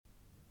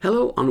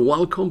Hello and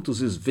welcome to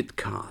this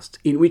vidcast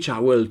in which I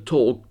will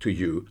talk to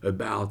you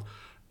about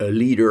a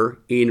leader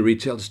in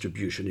retail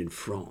distribution in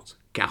France,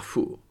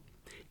 Carrefour.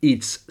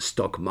 Its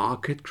stock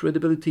market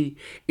credibility,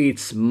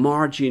 its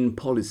margin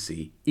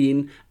policy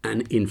in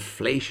an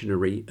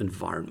inflationary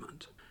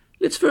environment.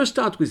 Let's first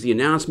start with the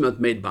announcement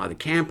made by the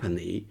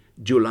company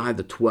July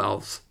the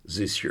 12th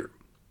this year.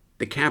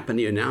 The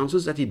company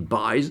announces that it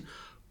buys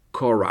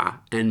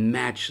Cora and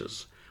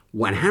Match's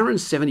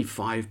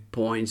 175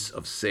 points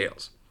of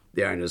sales.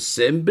 They are in the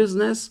same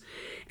business,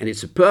 and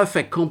it's a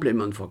perfect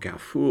complement for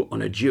Carrefour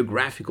on a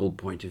geographical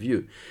point of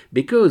view,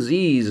 because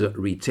these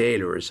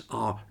retailers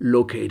are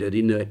located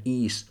in the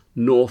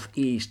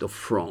northeast of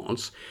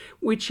France,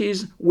 which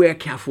is where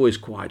Carrefour is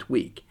quite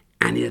weak.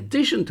 And in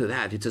addition to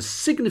that, it's a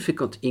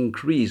significant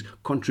increase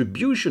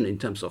contribution in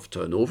terms of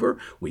turnover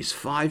with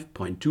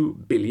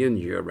 5.2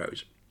 billion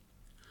euros.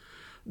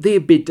 The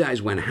EBITDA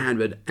is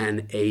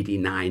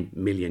 189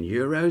 million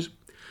euros.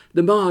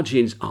 The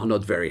margins are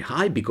not very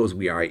high because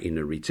we are in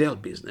a retail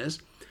business,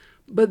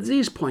 but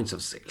these points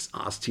of sales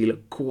are still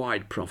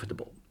quite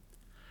profitable.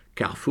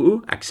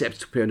 Carrefour accepts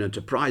to pay an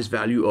enterprise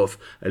value of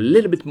a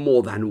little bit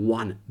more than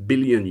 1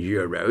 billion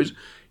euros.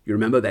 You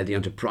remember that the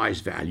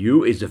enterprise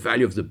value is the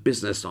value of the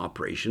business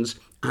operations,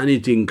 and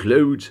it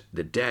includes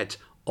the debt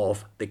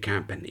of the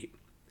company.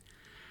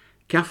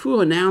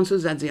 Carrefour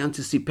announces that they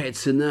anticipate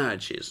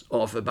synergies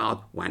of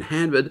about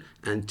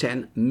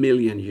 110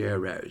 million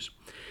euros.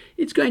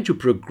 It's going to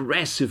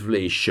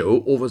progressively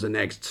show over the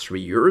next 3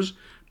 years,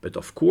 but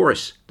of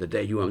course, the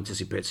day you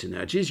anticipate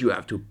synergies, you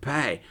have to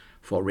pay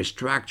for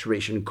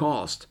restructuration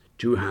cost.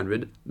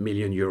 200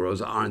 million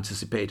euros are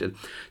anticipated.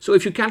 So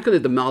if you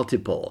calculate the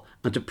multiple,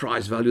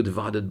 enterprise value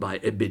divided by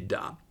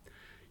EBITDA,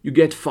 you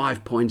get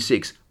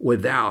 5.6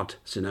 without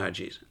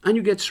synergies, and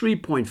you get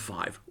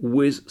 3.5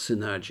 with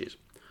synergies.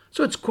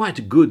 So it's quite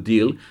a good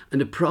deal, and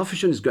the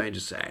profession is going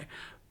to say,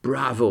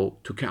 bravo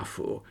to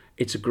Carrefour.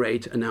 It's a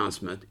great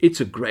announcement.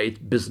 It's a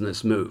great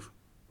business move.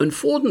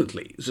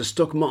 Unfortunately, the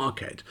stock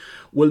market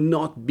will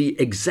not be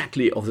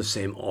exactly of the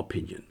same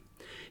opinion.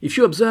 If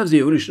you observe the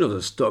evolution of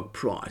the stock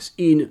price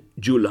in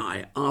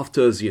July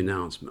after the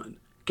announcement,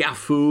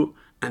 Carrefour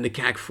and the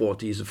CAC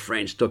 40, the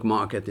French stock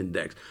market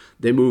index,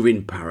 they move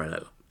in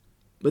parallel.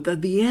 But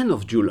at the end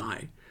of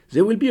July,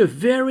 there will be a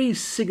very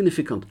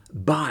significant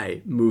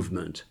buy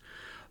movement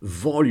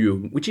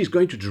volume, which is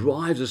going to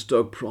drive the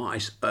stock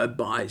price up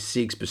by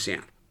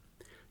 6%.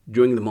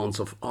 During the months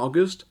of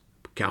August,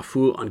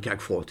 Carrefour and CAC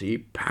 40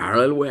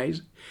 parallel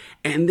ways,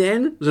 and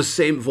then the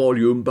same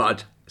volume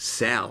but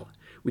sell,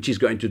 which is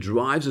going to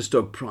drive the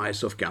stock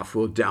price of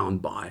Carrefour down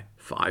by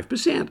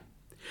 5%.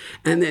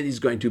 And then it's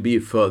going to be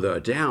further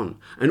down.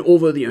 And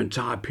over the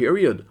entire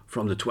period,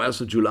 from the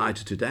 12th of July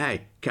to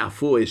today,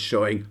 Carrefour is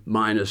showing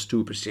minus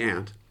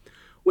 2%,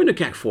 when the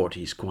CAC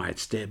 40 is quite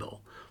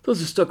stable. So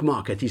the stock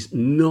market is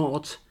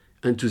not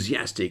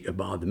enthusiastic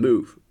about the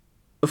move.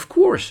 Of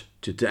course,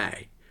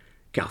 today,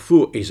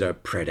 Carrefour is a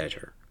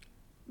predator.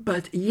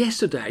 But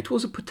yesterday it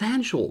was a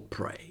potential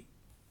prey.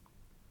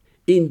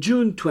 In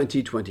June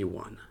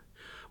 2021,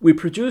 we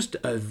produced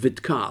a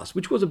vidcast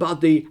which was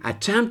about the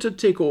attempted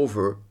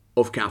takeover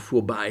of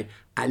Carrefour by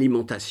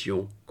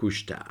Alimentation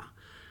Couche-Tard,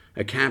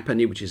 a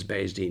company which is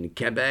based in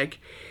Quebec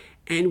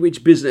and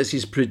which business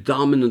is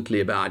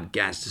predominantly about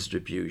gas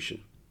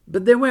distribution.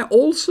 But there were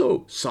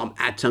also some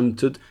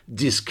attempted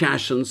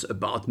discussions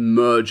about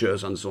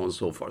mergers and so on and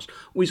so forth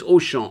with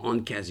Auchan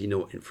and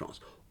Casino in France.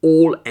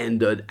 All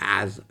ended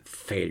as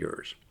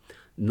failures.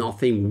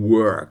 Nothing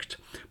worked.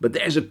 But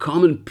there's a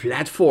common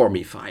platform,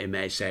 if I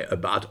may say,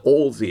 about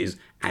all these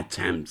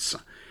attempts,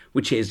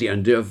 which is the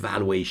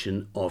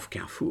undervaluation of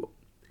Carrefour.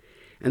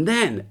 And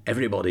then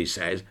everybody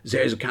says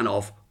there's a kind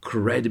of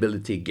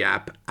credibility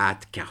gap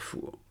at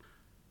Carrefour.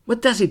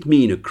 What does it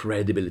mean, a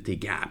credibility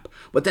gap?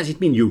 What does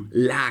it mean, you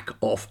lack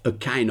of a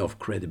kind of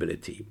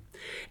credibility?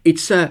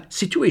 It's a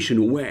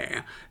situation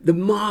where the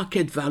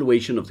market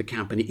valuation of the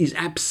company is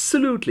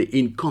absolutely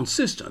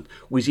inconsistent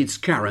with its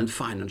current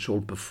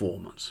financial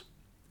performance.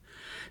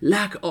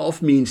 Lack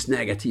of means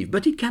negative,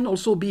 but it can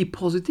also be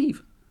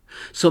positive.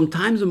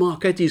 Sometimes the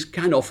market is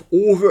kind of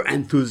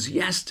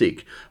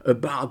over-enthusiastic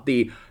about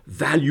the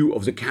value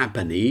of the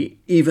company,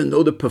 even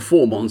though the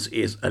performance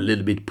is a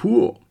little bit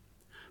poor.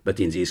 But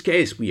in this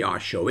case, we are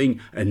showing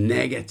a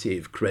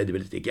negative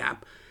credibility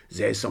gap.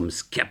 There's some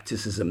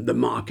skepticism. The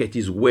market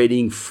is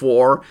waiting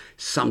for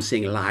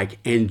something like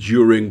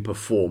enduring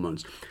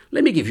performance.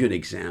 Let me give you an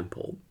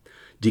example.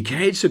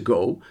 Decades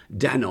ago,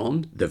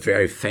 Danone, the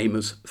very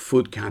famous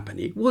food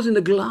company, was in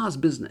the glass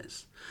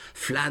business.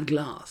 Flat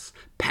glass,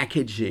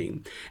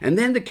 packaging. And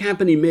then the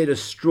company made a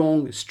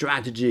strong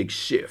strategic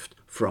shift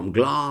from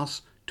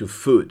glass to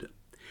food.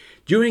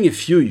 During a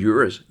few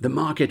years, the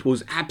market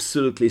was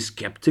absolutely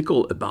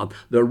skeptical about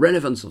the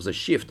relevance of the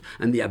shift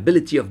and the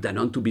ability of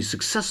Danone to be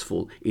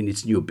successful in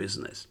its new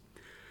business.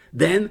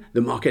 Then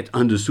the market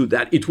understood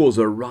that it was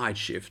the right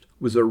shift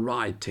with the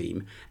right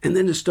team, and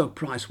then the stock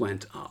price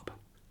went up.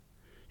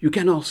 You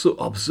can also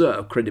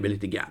observe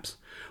credibility gaps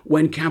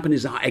when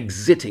companies are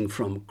exiting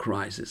from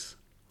crisis.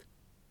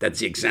 That's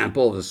the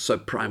example of the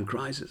subprime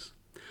crisis.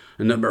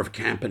 A number of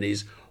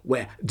companies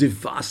were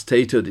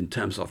devastated in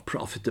terms of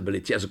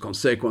profitability as a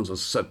consequence of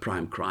the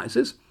subprime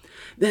crisis.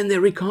 Then they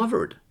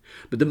recovered.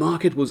 But the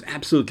market was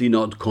absolutely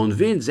not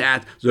convinced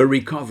that the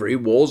recovery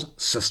was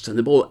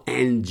sustainable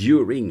and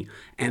enduring.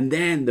 And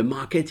then the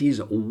market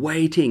is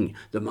waiting.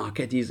 The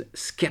market is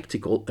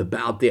skeptical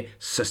about the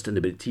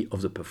sustainability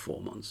of the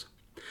performance.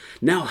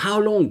 Now, how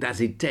long does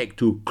it take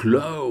to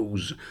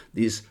close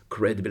this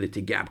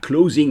credibility gap?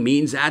 Closing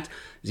means that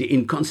the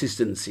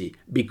inconsistency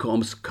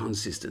becomes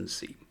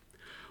consistency.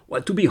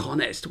 Well, to be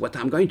honest, what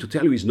I'm going to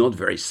tell you is not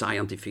very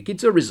scientific.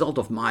 It's a result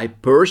of my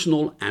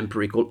personal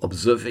empirical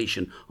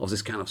observation of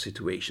this kind of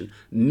situation.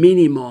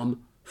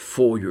 Minimum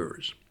 4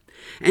 years.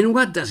 And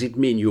what does it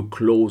mean you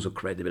close a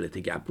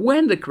credibility gap?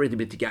 When the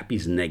credibility gap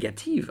is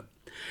negative,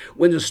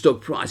 when the stock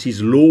price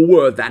is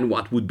lower than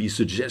what would be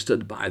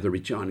suggested by the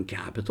return on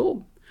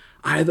capital,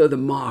 either the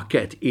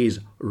market is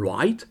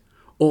right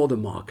or the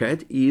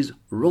market is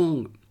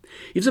wrong.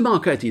 If the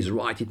market is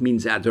right, it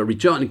means that the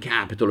return on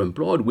capital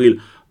employed will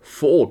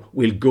fall,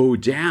 will go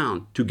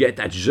down to get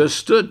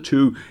adjusted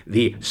to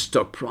the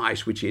stock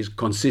price, which is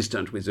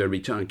consistent with the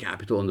return on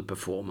capital and the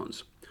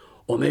performance.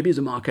 Or maybe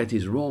the market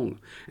is wrong,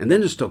 and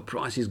then the stock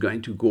price is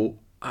going to go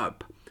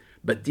up.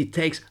 But it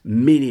takes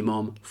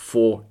minimum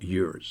 4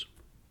 years.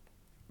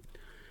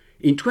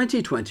 In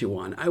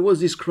 2021, I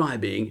was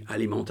describing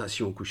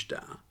Alimentation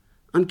Couche-Tard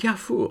and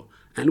Carrefour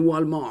and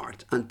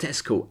Walmart and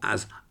Tesco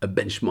as a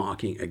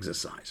benchmarking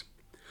exercise.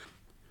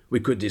 We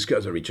could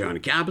discuss the return on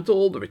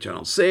capital, the return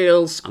on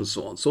sales, and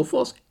so on and so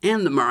forth,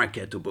 and the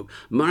market to book.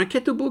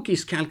 Market to book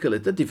is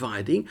calculated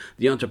dividing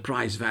the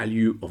enterprise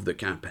value of the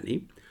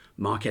company,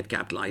 market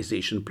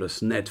capitalization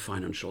plus net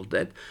financial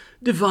debt,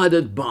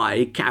 divided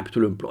by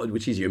capital employed,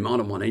 which is the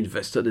amount of money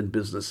invested in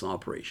business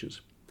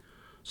operations.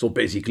 So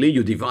basically,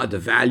 you divide the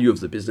value of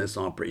the business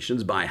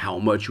operations by how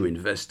much you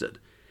invested.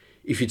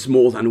 If it's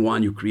more than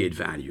 1, you create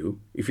value.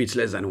 If it's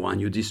less than 1,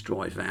 you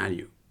destroy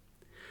value.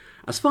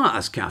 As far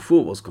as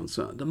Carrefour was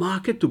concerned, the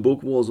market to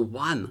book was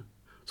 1.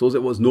 So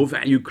there was no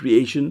value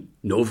creation,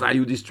 no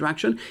value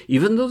destruction,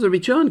 even though the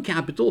return on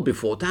capital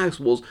before tax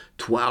was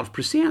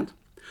 12%.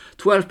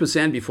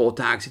 12% before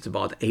tax, it's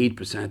about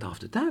 8%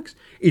 after tax.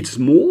 It's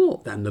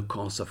more than the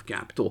cost of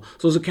capital.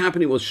 So the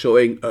company was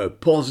showing a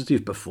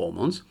positive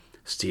performance.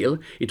 Still,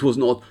 it was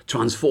not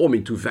transformed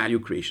into value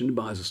creation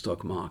by the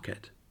stock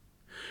market.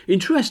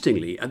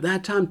 Interestingly, at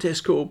that time,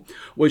 Tesco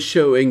was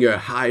showing a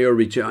higher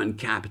return on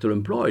capital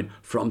employed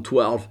from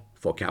 12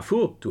 for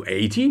Carrefour to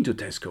 18 to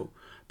Tesco.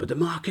 But the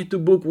market to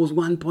book was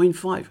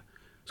 1.5.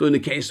 So in the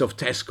case of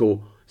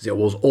Tesco, there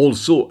was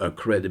also a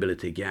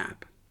credibility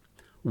gap.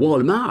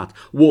 Walmart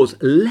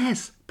was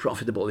less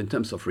profitable in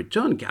terms of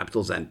return on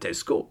capital than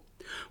Tesco,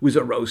 with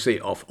a ROCE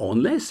of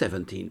only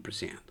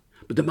 17%.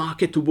 But the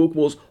market to book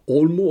was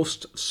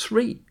almost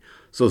 3.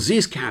 So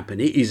this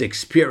company is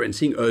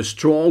experiencing a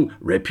strong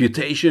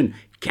reputation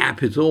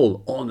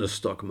capital on the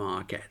stock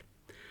market.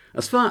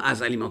 As far as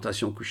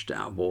Alimentation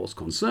Couche-Tard was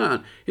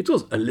concerned, it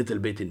was a little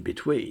bit in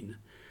between.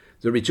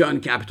 The return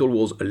on capital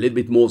was a little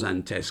bit more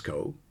than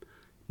Tesco,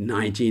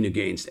 19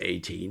 against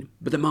 18,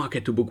 but the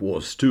market to book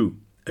was 2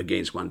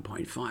 against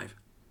 1.5.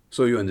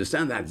 So you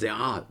understand that there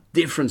are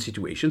different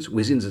situations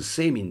within the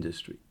same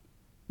industry.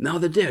 Now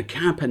that their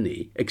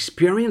company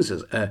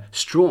experiences a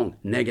strong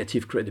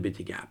negative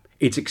credibility gap,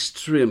 it's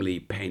extremely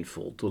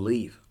painful to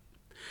leave.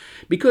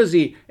 Because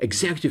the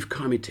executive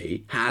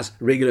committee has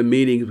regular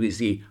meetings with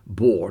the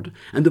board,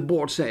 and the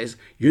board says,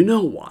 you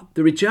know what,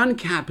 the return on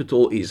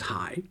capital is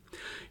high,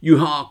 you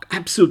are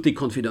absolutely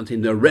confident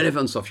in the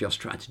relevance of your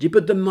strategy,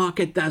 but the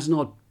market does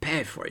not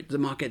pay for it, the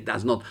market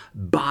does not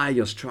buy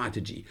your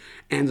strategy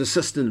and the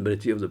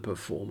sustainability of the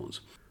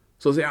performance.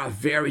 So there are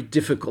very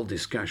difficult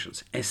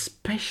discussions,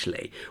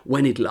 especially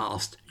when it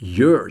lasts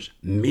years,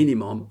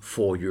 minimum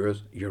 4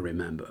 years, you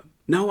remember.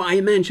 Now,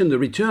 I mentioned the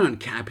return on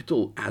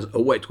capital as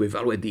a way to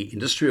evaluate the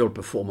industrial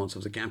performance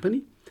of the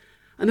company,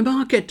 and the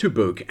market to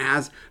book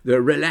as the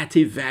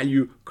relative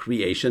value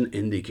creation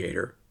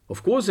indicator.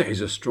 Of course, there is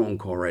a strong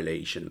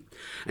correlation.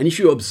 And if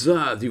you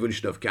observe the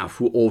evolution of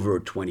Carrefour over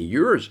 20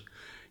 years,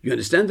 you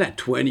understand that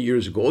 20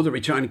 years ago, the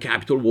return on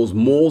capital was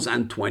more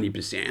than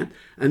 20%,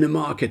 and the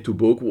market to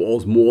book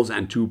was more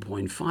than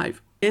 2.5.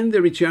 And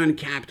the return on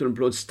capital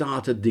employed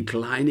started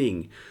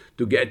declining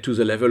to get to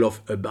the level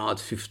of about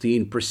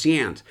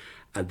 15%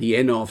 at the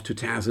end of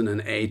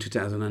 2008,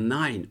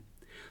 2009.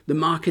 The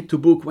market to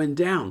book went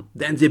down,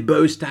 then they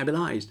both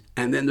stabilized,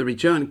 and then the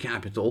return on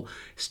capital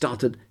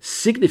started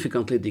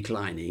significantly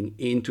declining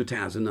in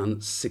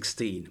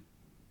 2016.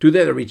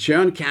 Today, the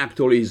return on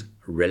capital is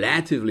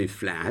relatively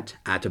flat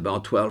at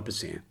about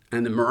 12%,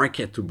 and the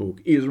market to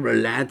book is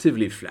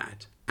relatively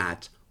flat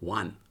at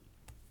 1.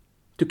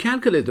 To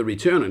calculate the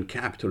return on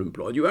capital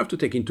employed, you have to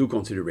take into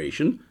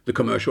consideration the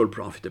commercial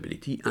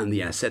profitability and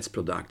the assets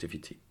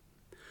productivity.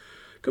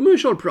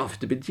 Commercial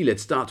profitability,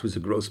 let's start with the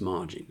gross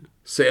margin.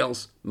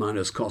 Sales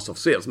minus cost of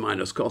sales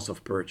minus cost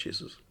of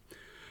purchases.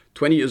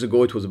 20 years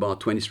ago, it was about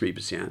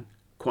 23%,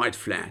 quite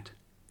flat.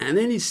 And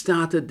then it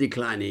started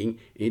declining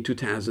in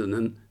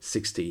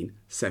 2016,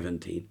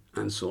 17,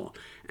 and so on.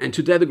 And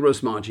today the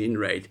gross margin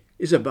rate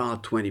is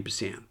about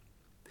 20%.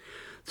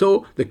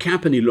 So the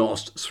company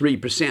lost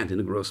 3% in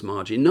the gross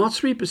margin, not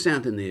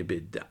 3% in the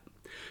EBITDA.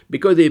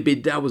 Because the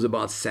EBITDA was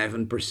about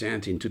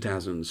 7% in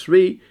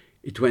 2003,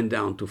 it went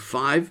down to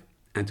 5%,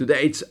 and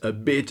today it's a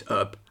bit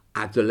up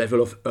at the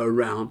level of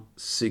around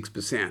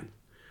 6%.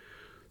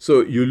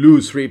 So you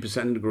lose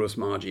 3% in the gross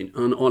margin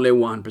and only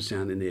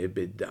 1% in the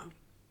EBITDA.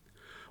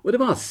 What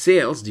about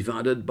sales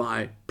divided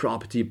by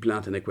property,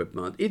 plant, and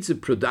equipment? It's the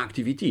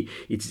productivity.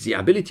 It's the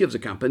ability of the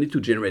company to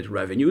generate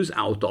revenues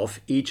out of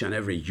each and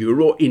every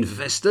euro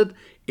invested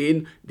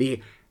in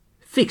the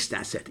fixed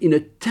asset, in a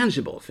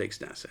tangible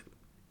fixed asset.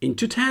 In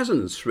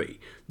 2003,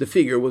 the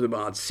figure was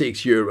about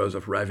 6 euros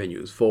of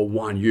revenues for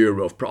 1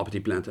 euro of property,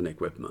 plant, and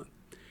equipment.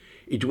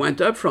 It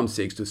went up from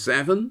 6 to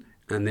 7,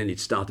 and then it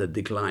started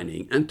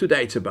declining, and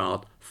today it's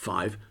about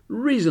 5,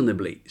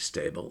 reasonably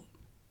stable.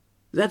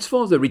 That's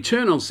for the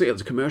return on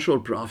sales, commercial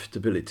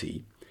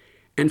profitability,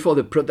 and for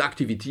the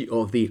productivity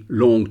of the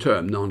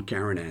long-term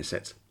non-current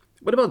assets.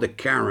 What about the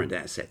current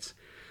assets?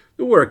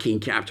 The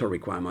working capital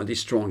requirement is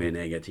strongly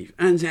negative,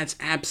 and that's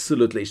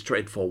absolutely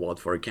straightforward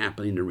for a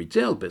company in the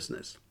retail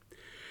business.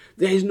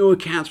 There is no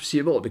accounts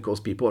receivable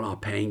because people are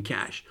paying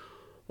cash.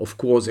 Of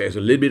course, there's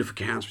a little bit of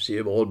accounts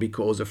receivable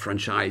because the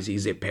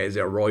franchisees, they pay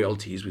their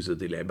royalties with a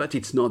delay, but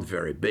it's not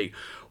very big.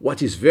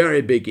 What is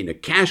very big in a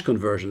cash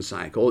conversion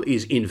cycle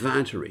is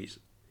inventories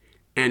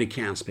and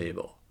accounts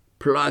payable,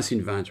 plus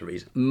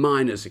inventories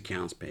minus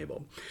accounts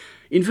payable.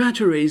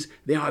 Inventories,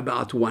 they are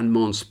about 1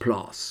 month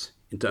plus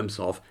in terms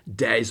of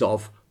days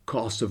of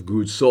cost of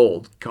goods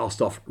sold,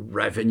 cost of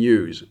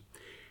revenues.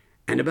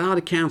 And about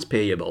accounts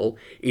payable,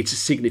 it's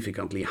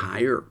significantly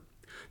higher.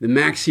 The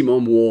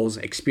maximum was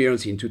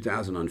experienced in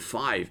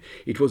 2005.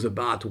 It was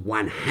about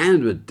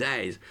 100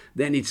 days.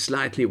 Then it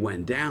slightly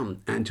went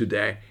down, and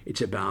today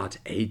it's about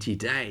 80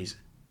 days.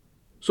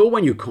 So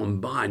when you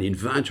combine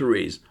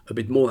inventories a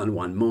bit more than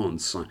 1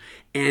 month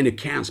and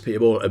accounts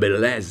payable a bit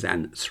less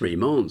than 3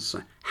 months,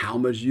 how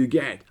much do you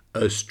get?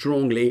 A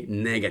strongly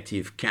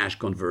negative cash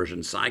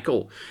conversion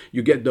cycle.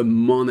 You get the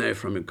money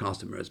from your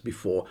customers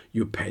before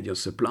you pay your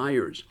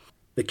suppliers.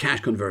 The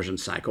cash conversion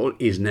cycle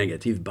is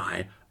negative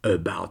by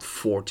about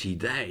 40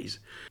 days.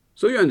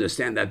 So you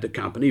understand that the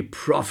company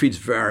profits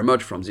very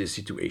much from this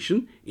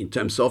situation in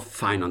terms of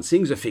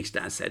financing the fixed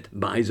asset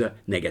by the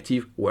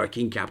negative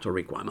working capital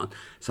requirement,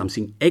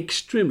 something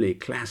extremely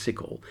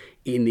classical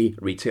in the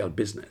retail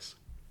business.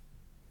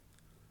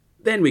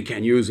 Then we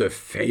can use a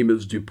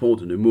famous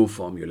Dupont and Nemours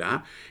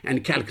formula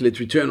and calculate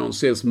return on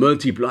sales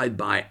multiplied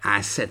by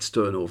assets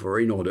turnover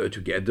in order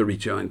to get the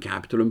return on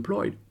capital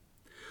employed.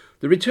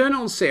 The return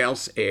on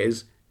sales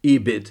is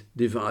EBIT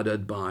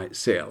divided by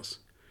sales.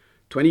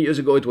 20 years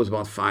ago it was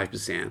about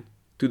 5%.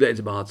 Today it's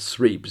about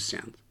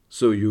 3%.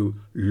 So you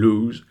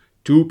lose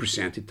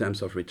 2% in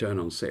terms of return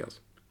on sales.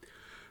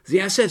 The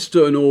assets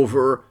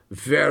turnover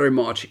very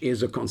much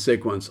is a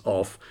consequence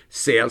of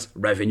sales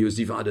revenues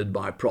divided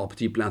by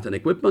property, plant, and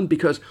equipment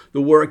because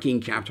the working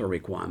capital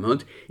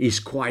requirement is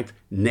quite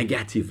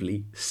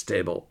negatively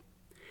stable.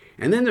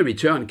 And then the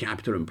return on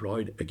capital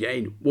employed,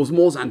 again, was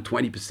more than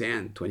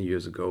 20% 20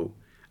 years ago.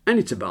 And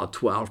it's about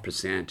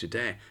 12%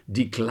 today,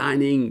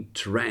 declining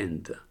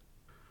trend.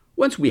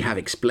 Once we have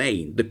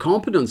explained the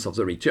components of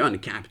the return on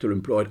capital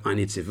employed and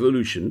its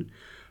evolution,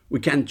 we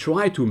can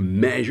try to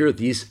measure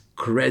this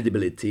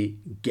credibility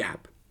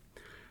gap.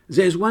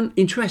 There's one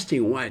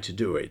interesting way to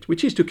do it,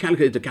 which is to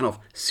calculate a kind of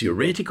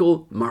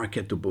theoretical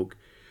market to book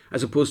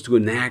as opposed to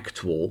an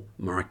actual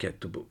market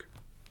to book.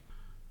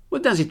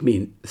 What does it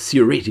mean,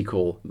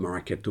 theoretical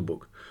market to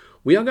book?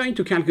 We are going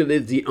to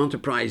calculate the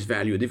enterprise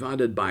value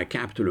divided by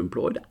capital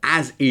employed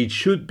as it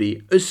should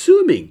be,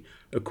 assuming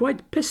a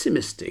quite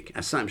pessimistic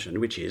assumption,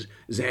 which is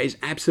there is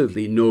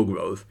absolutely no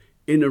growth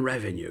in the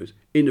revenues,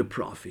 in the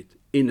profit,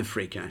 in the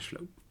free cash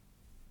flow.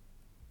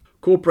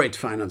 Corporate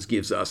finance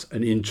gives us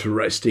an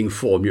interesting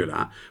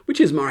formula,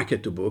 which is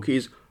market to book,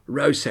 is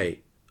ROCE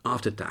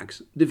after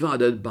tax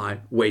divided by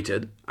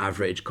weighted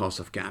average cost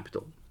of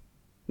capital.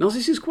 Now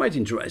this is quite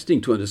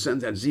interesting to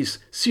understand that this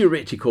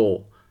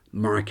theoretical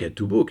market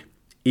to book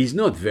is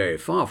not very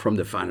far from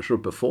the financial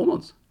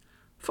performance.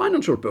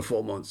 Financial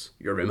performance,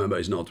 you remember,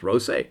 is not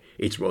ROCE,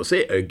 it's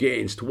ROCE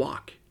against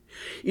WACC.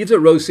 If the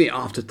ROCE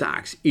after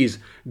tax is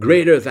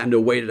greater than the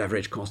weighted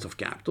average cost of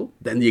capital,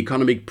 then the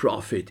economic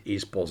profit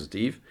is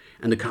positive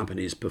and the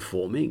company is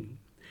performing.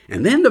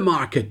 And then the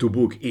market to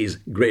book is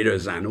greater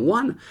than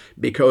 1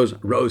 because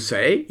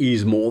ROCE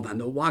is more than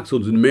the WACC, so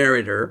the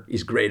numerator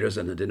is greater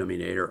than the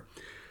denominator.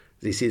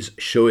 This is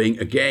showing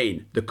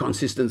again the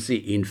consistency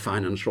in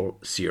financial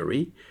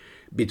theory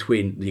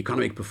between the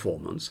economic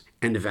performance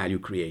and the value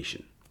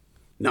creation.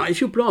 Now,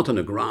 if you plot on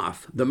a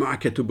graph the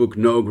market to book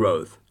no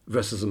growth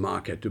versus the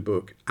market to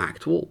book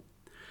actual,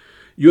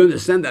 you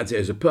understand that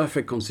there's a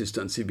perfect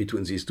consistency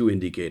between these two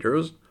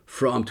indicators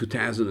from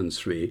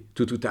 2003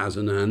 to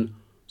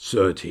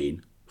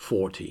 2013,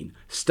 14.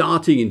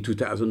 Starting in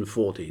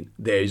 2014,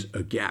 there is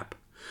a gap.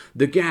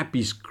 The gap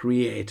is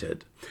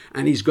created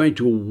and is going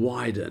to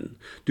widen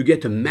to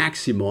get a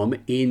maximum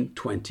in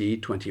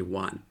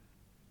 2021.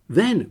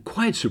 Then,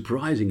 quite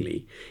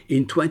surprisingly,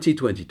 in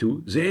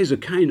 2022, there is a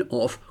kind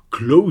of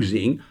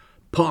closing,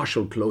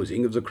 partial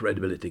closing of the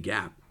credibility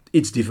gap.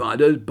 It's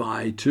divided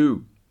by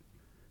 2.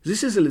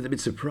 This is a little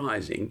bit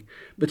surprising,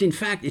 but in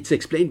fact, it's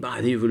explained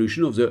by the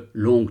evolution of the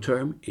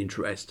long-term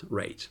interest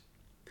rate.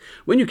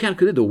 When you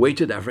calculate the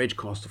weighted average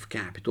cost of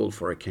capital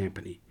for a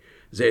company,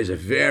 there is a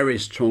very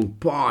strong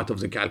part of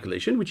the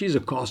calculation, which is the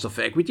cost of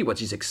equity,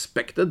 what is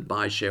expected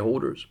by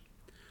shareholders.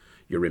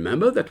 You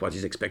remember that what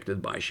is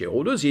expected by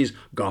shareholders is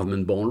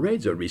government bond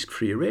rates, a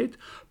risk-free rate,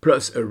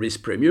 plus a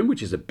risk premium,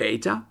 which is a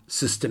beta,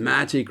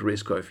 systematic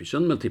risk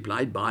coefficient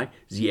multiplied by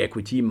the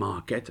equity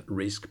market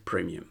risk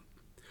premium.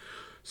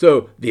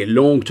 So the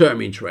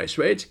long-term interest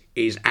rate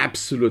is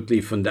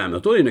absolutely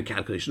fundamental in the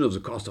calculation of the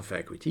cost of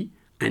equity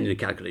and in the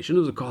calculation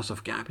of the cost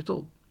of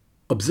capital.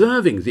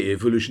 Observing the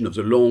evolution of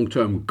the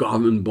long-term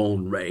government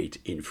bond rate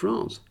in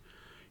France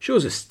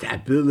shows a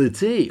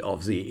stability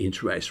of the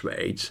interest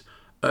rates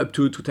up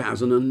to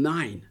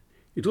 2009.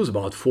 It was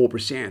about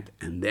 4%,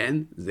 and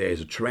then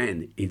there's a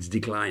trend. It's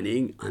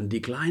declining and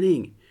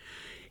declining.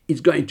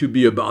 It's going to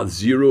be about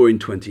 0 in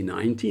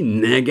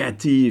 2019,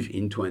 negative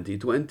in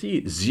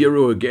 2020,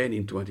 0 again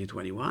in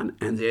 2021,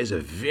 and there's a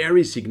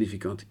very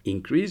significant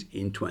increase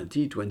in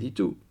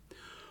 2022.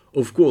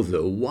 Of course,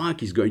 the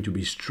WACC is going to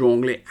be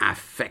strongly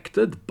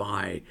affected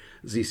by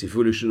this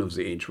evolution of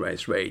the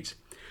interest rates.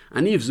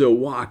 And if the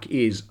WACC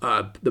is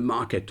up, the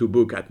market to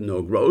book at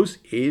no growth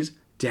is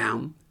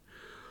down.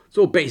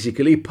 So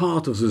basically,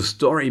 part of the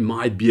story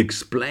might be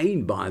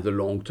explained by the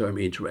long-term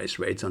interest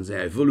rates and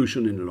their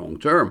evolution in the long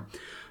term.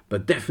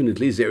 But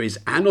definitely there is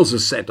another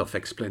set of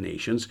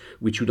explanations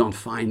which you don't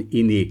find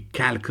in the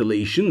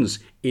calculations,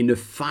 in the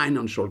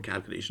financial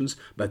calculations,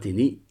 but in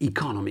the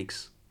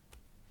economics.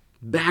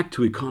 Back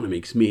to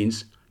economics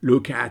means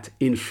look at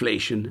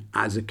inflation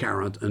as a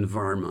current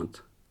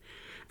environment.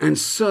 And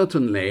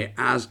certainly,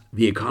 as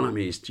the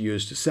economists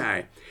used to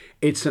say,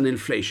 it's an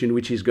inflation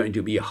which is going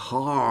to be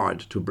hard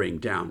to bring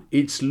down.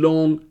 It's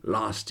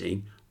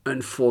long-lasting,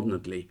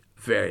 unfortunately,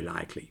 very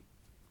likely.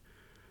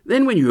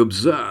 Then when you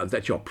observe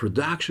that your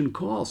production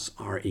costs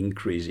are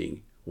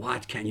increasing,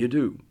 what can you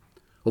do?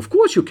 Of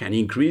course, you can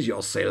increase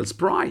your sales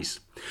price,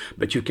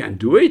 but you can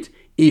do it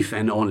if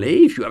and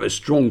only if you have a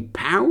strong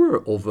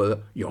power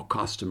over your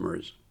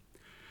customers.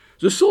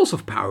 The source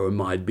of power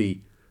might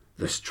be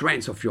the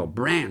strength of your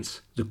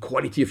brands, the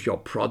quality of your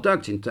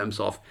product in terms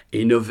of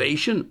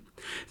innovation.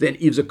 Then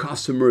if the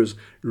customers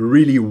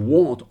really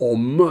want or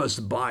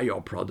must buy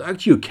your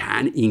product, you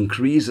can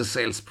increase the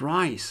sales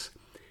price.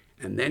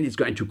 And then it's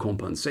going to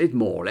compensate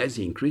more or less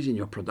the increase in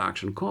your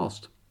production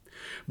cost.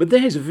 But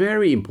there is a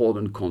very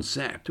important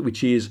concept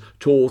which is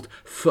taught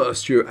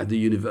first year at the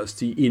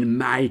university in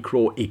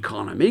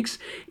microeconomics.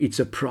 It's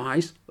a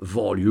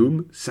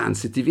price-volume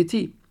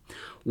sensitivity.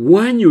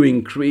 When you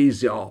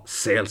increase your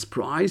sales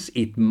price,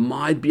 it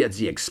might be at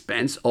the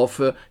expense of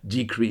a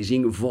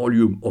decreasing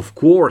volume. Of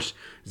course,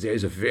 there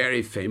is a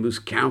very famous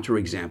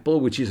counterexample,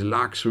 which is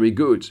luxury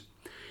goods.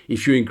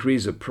 If you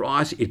increase the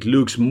price, it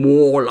looks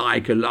more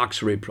like a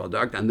luxury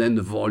product and then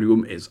the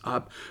volume is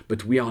up.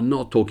 But we are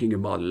not talking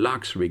about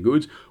luxury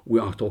goods. We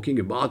are talking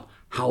about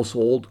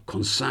household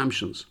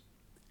consumptions.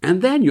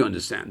 And then you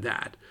understand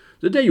that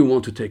the day you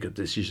want to take a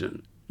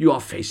decision, you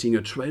are facing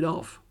a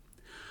trade-off.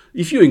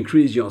 If you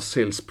increase your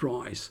sales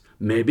price,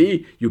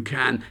 maybe you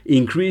can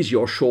increase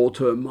your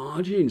short-term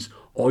margins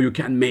or you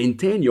can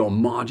maintain your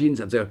margins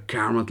at the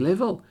current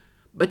level.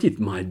 But it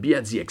might be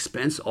at the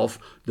expense of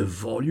the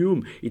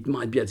volume. It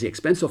might be at the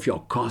expense of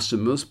your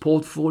customers'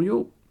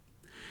 portfolio.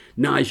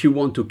 Now, if you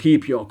want to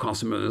keep your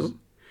customers,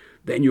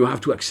 then you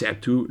have to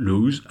accept to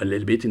lose a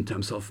little bit in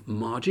terms of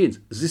margins.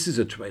 This is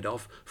a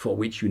trade-off for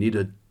which you need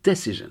a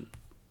decision.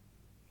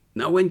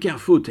 Now, when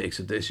Carrefour takes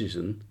a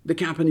decision, the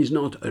company is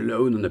not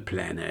alone on the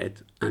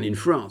planet and in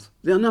France.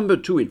 They are number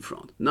 2 in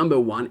France. Number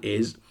 1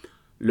 is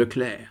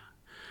Leclerc.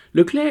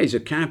 Leclerc is a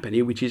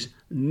company which is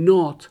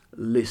not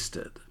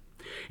listed.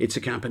 It's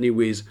a company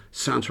with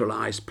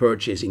centralized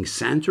purchasing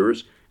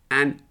centers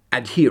and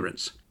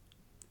adherents.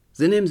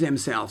 They name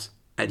themselves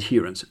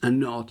adherents and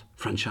not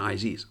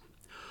franchisees.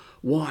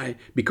 Why?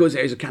 Because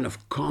there is a kind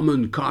of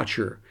common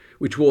culture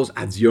which was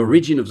at the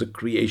origin of the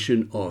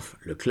creation of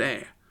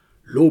Leclerc.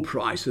 Low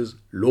prices,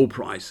 low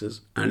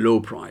prices, and low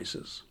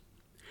prices.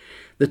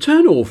 The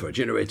turnover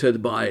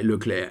generated by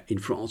Leclerc in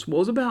France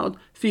was about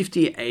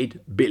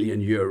 58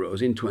 billion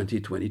euros in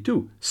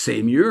 2022.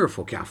 Same year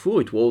for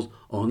Carrefour, it was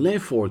only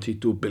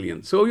 42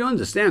 billion. So you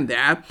understand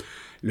that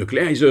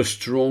Leclerc is a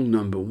strong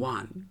number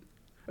 1.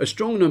 A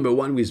strong number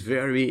 1 with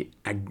very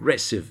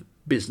aggressive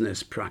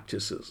business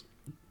practices.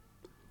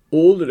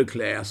 All the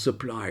Leclerc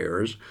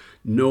suppliers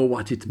know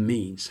what it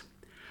means.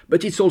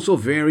 But it's also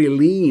very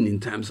lean in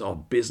terms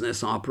of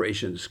business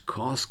operations,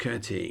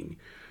 cost-cutting,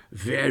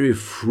 very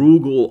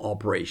frugal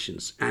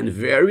operations, and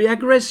very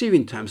aggressive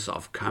in terms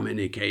of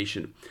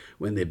communication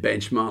when they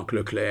benchmark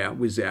Leclerc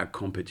with their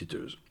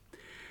competitors.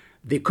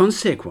 The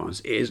consequence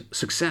is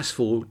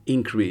successful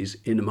increase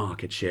in the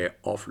market share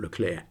of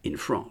Leclerc in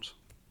France.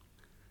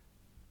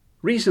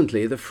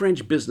 Recently, the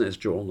French business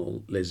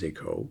journal Les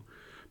Echos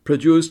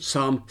produced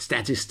some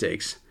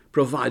statistics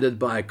provided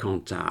by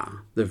Kantar,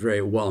 the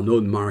very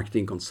well-known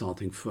marketing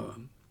consulting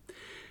firm.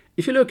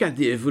 If you look at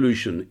the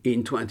evolution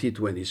in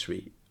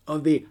 2023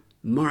 of the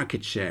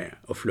market share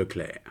of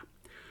Leclerc,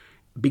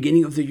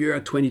 beginning of the year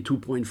at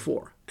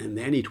 22.4, and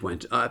then it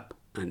went up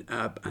and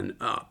up and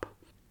up.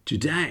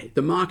 Today,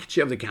 the market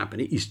share of the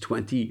company is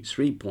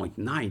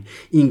 23.9,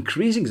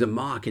 increasing the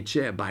market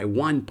share by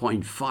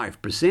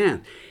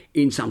 1.5%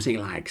 in something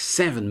like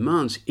 7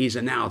 months is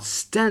an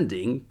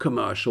outstanding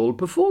commercial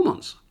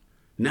performance.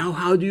 Now,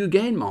 how do you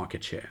gain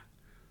market share?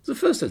 The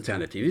first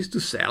alternative is to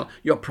sell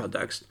your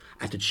products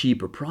at a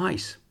cheaper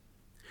price.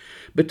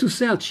 But to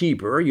sell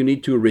cheaper, you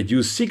need to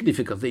reduce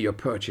significantly your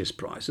purchase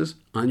prices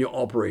and your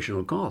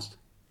operational cost.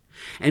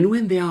 And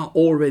when they are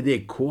already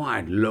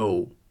quite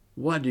low,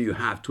 what do you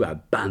have to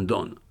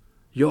abandon?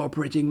 Your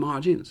operating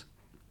margins.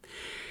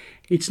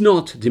 It's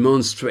not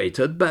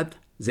demonstrated, but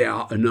there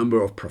are a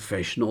number of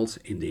professionals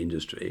in the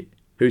industry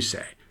who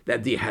say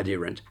that the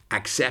adherents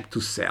accept to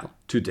sell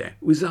today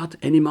without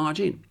any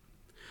margin.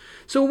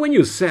 So when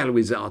you sell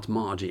without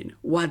margin,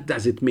 what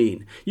does it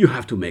mean? You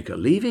have to make a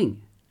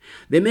living.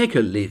 They make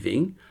a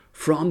living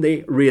from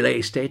the real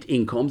estate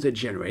income they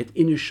generate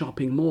in a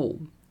shopping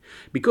mall.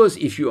 Because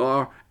if you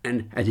are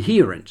an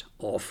adherent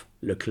of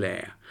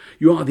Leclerc,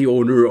 you are the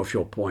owner of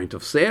your point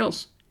of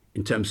sales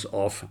in terms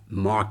of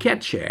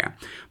market share,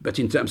 but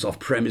in terms of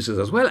premises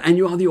as well, and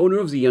you are the owner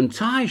of the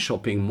entire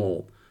shopping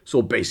mall.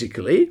 So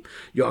basically,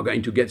 you are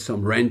going to get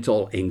some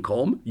rental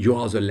income. You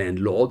are the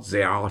landlord.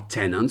 There are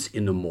tenants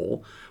in the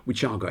mall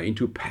which are going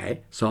to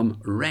pay some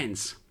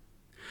rents.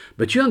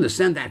 But you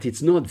understand that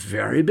it's not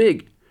very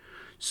big.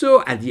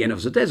 So at the end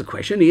of the day, the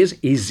question is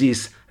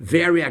this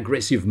very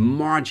aggressive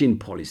margin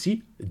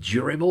policy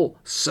durable,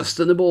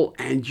 sustainable,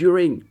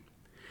 enduring?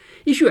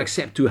 If you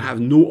accept to have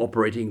no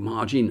operating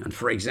margin, and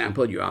for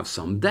example, you have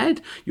some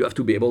debt, you have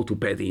to be able to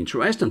pay the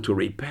interest and to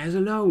repay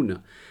the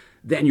loan,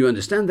 then you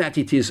understand that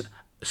it is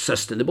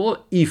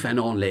sustainable if and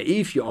only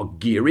if your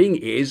gearing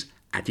is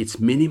at its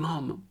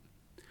minimum.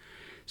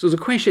 So the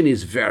question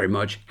is very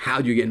much,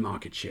 how do you gain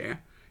market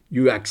share?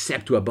 You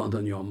accept to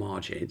abandon your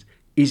margins.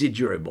 Is it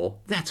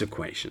durable? That's a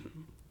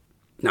question.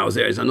 Now,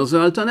 there is another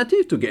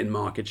alternative to gain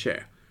market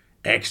share.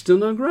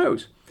 External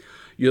growth.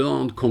 You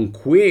don't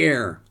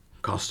conquer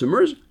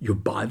customers, you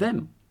buy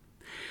them.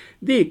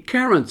 The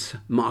current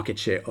market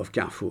share of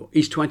Carrefour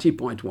is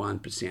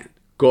 20.1%.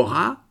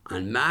 Cora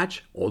and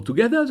Match,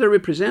 altogether, they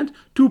represent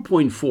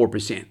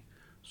 2.4%.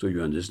 So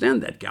you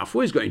understand that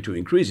Carrefour is going to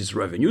increase its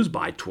revenues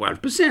by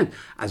 12%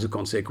 as a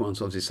consequence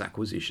of this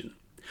acquisition.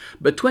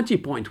 But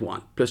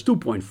 20.1 plus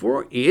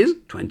 2.4 is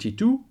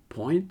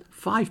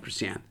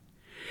 22.5%.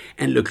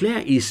 And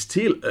Leclerc is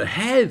still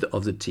ahead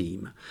of the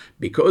team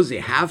because they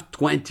have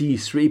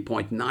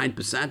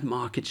 23.9%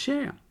 market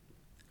share.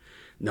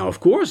 Now, of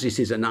course, this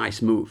is a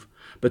nice move,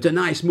 but a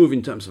nice move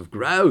in terms of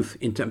growth,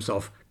 in terms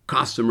of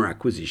customer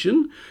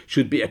acquisition,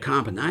 should be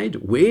accompanied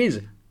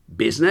with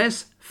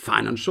business,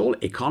 financial,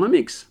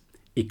 economics,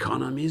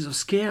 economies of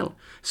scale,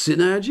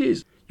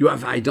 synergies. You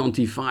have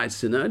identified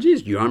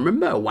synergies. You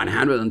remember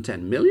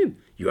 110 million.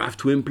 You have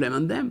to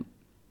implement them.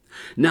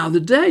 Now, the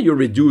day you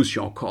reduce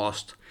your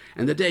cost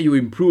and the day you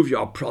improve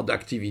your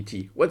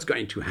productivity, what's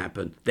going to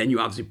happen? Then you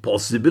have the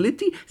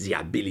possibility, the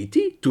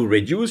ability to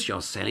reduce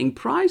your selling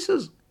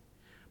prices.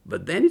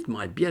 But then it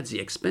might be at the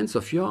expense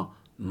of your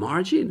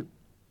margin.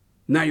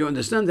 Now you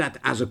understand that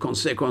as a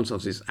consequence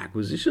of this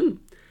acquisition,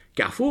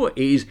 Carrefour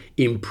is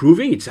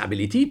improving its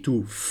ability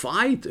to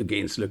fight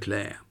against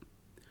Leclerc.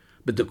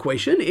 But the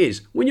question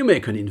is, when you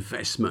make an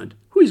investment,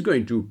 who is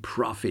going to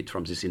profit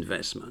from this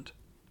investment?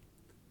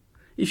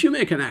 If you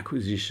make an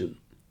acquisition,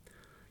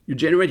 you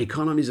generate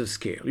economies of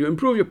scale, you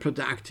improve your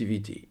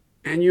productivity,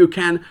 and you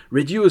can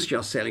reduce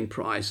your selling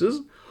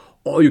prices,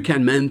 or you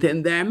can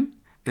maintain them,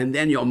 and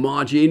then your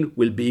margin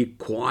will be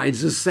quite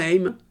the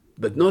same,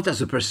 but not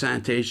as a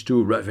percentage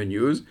to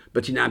revenues,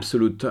 but in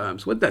absolute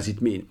terms. What does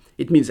it mean?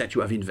 It means that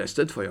you have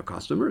invested for your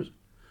customers.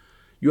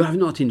 You have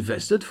not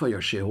invested for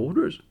your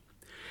shareholders.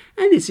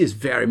 And this is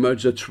very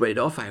much the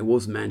trade-off I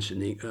was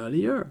mentioning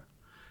earlier.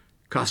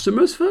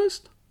 Customers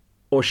first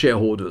or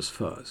shareholders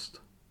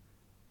first?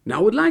 Now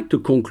I would like to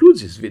conclude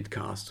this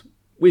vidcast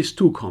with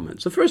two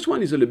comments. The first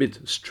one is a little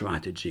bit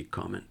strategic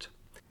comment.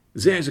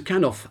 There is a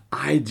kind of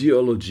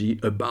ideology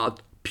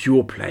about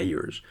pure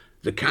players.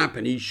 The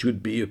company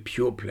should be a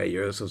pure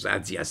player so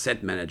that the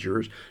asset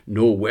managers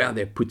know where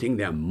they're putting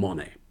their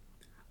money.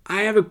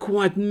 I have a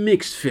quite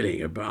mixed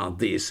feeling about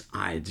this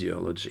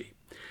ideology.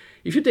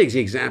 If you take the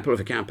example of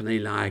a company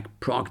like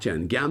Procter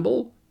 &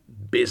 Gamble,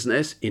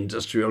 business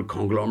industrial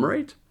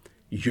conglomerate,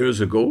 years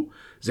ago,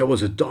 there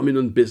was a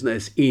dominant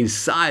business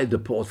inside the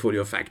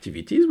portfolio of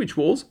activities, which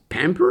was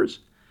Pampers.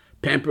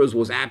 Pampers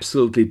was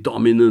absolutely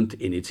dominant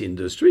in its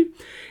industry.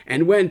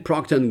 And when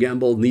Procter &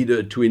 Gamble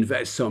needed to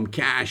invest some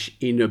cash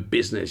in a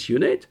business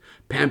unit,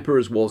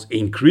 Pampers was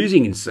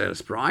increasing in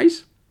sales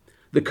price.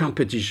 The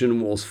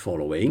competition was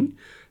following.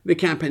 The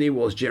company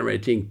was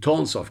generating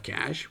tons of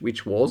cash,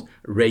 which was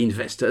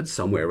reinvested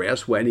somewhere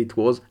else when it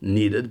was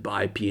needed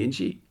by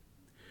P&G.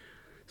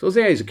 So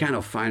there is a kind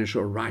of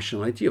financial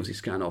rationality of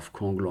this kind of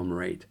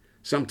conglomerate.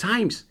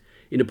 Sometimes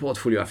in a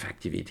portfolio of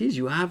activities,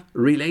 you have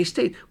real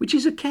estate, which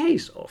is a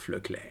case of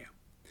Leclerc.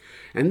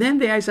 And then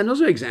there is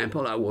another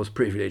example I was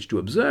privileged to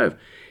observe.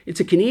 It's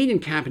a Canadian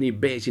company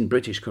based in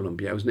British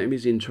Columbia whose name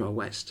is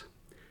Intrawest.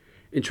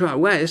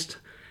 Intrawest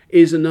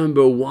is the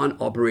number one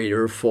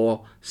operator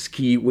for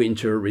ski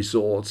winter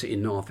resorts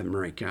in North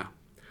America.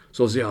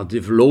 So they are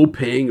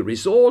developing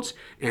resorts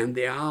and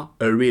they are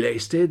real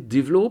estate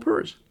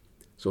developers.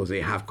 So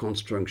they have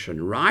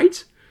construction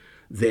rights,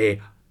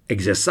 they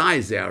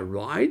exercise their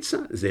rights,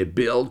 they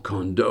build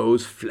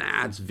condos,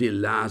 flats,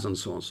 villas, and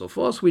so on and so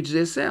forth, which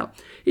they sell.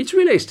 It's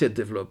real estate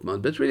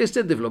development, but real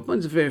estate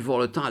development is a very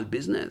volatile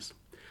business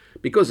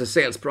because the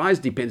sales price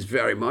depends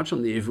very much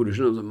on the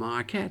evolution of the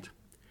market.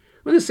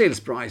 When the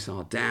sales prices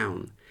are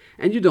down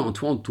and you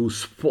don't want to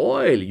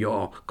spoil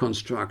your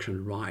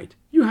construction right,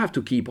 you have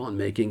to keep on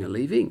making a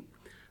living.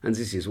 And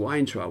this is why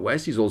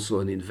Intrawest is also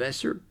an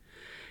investor.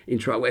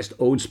 Intrawest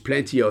owns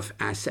plenty of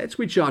assets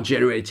which are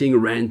generating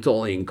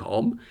rental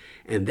income,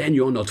 and then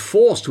you're not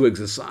forced to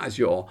exercise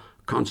your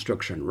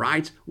construction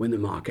rights when the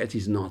market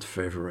is not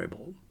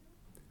favorable.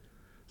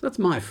 That's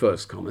my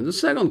first comment. The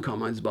second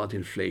comment is about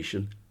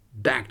inflation,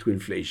 back to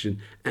inflation,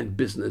 and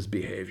business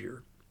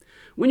behavior.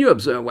 When you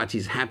observe what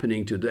is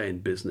happening today in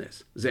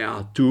business, there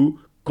are two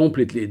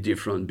completely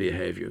different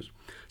behaviors.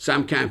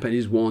 Some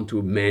companies want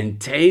to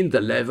maintain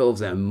the level of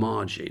their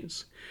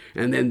margins,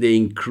 and then they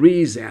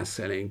increase their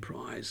selling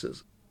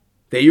prices.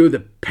 They use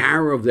the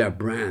power of their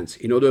brands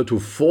in order to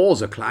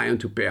force a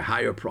client to pay a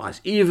higher price,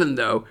 even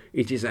though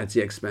it is at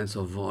the expense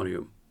of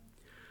volume.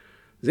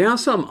 There are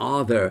some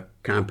other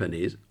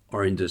companies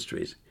or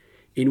industries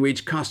in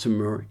which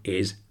customer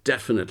is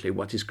definitely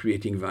what is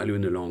creating value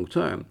in the long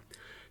term.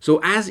 So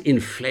as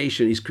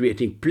inflation is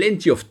creating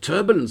plenty of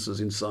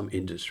turbulences in some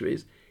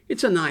industries,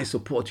 it's a nice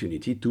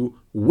opportunity to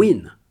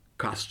win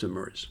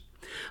customers.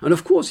 And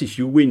of course, if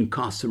you win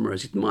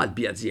customers, it might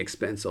be at the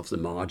expense of the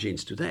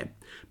margins today.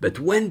 But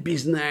when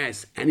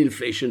business and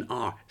inflation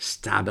are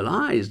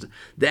stabilized,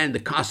 then the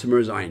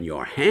customers are in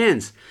your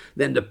hands,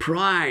 then the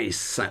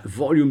price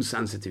volume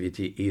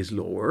sensitivity is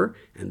lower,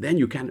 and then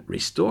you can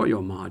restore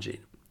your margin.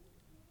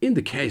 In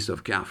the case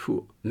of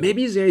Carrefour,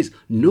 maybe there is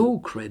no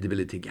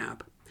credibility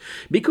gap,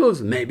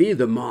 because maybe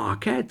the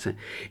market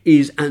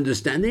is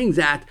understanding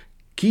that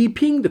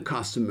keeping the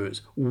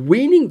customers,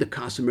 winning the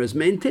customers,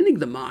 maintaining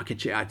the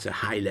market share at a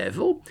high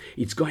level,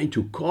 it's going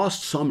to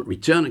cost some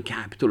return on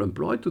capital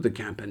employed to the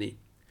company.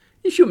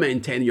 If you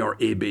maintain your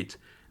EBIT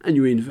and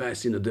you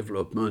invest in the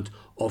development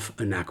of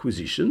an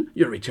acquisition,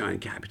 your return on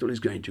capital is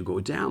going to go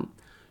down.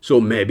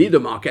 So maybe the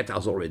market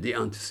has already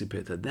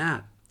anticipated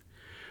that.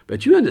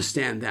 But you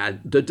understand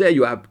that the day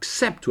you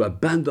accept to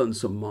abandon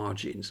some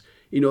margins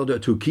in order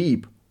to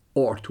keep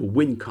or to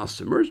win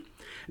customers,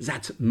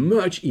 that's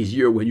much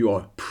easier when you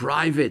are a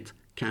private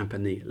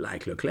company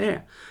like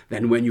Leclerc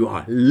than when you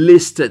are a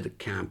listed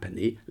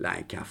company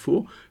like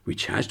Carrefour,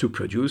 which has to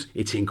produce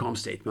its income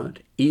statement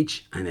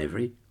each and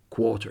every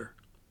quarter.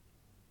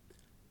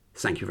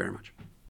 Thank you very much.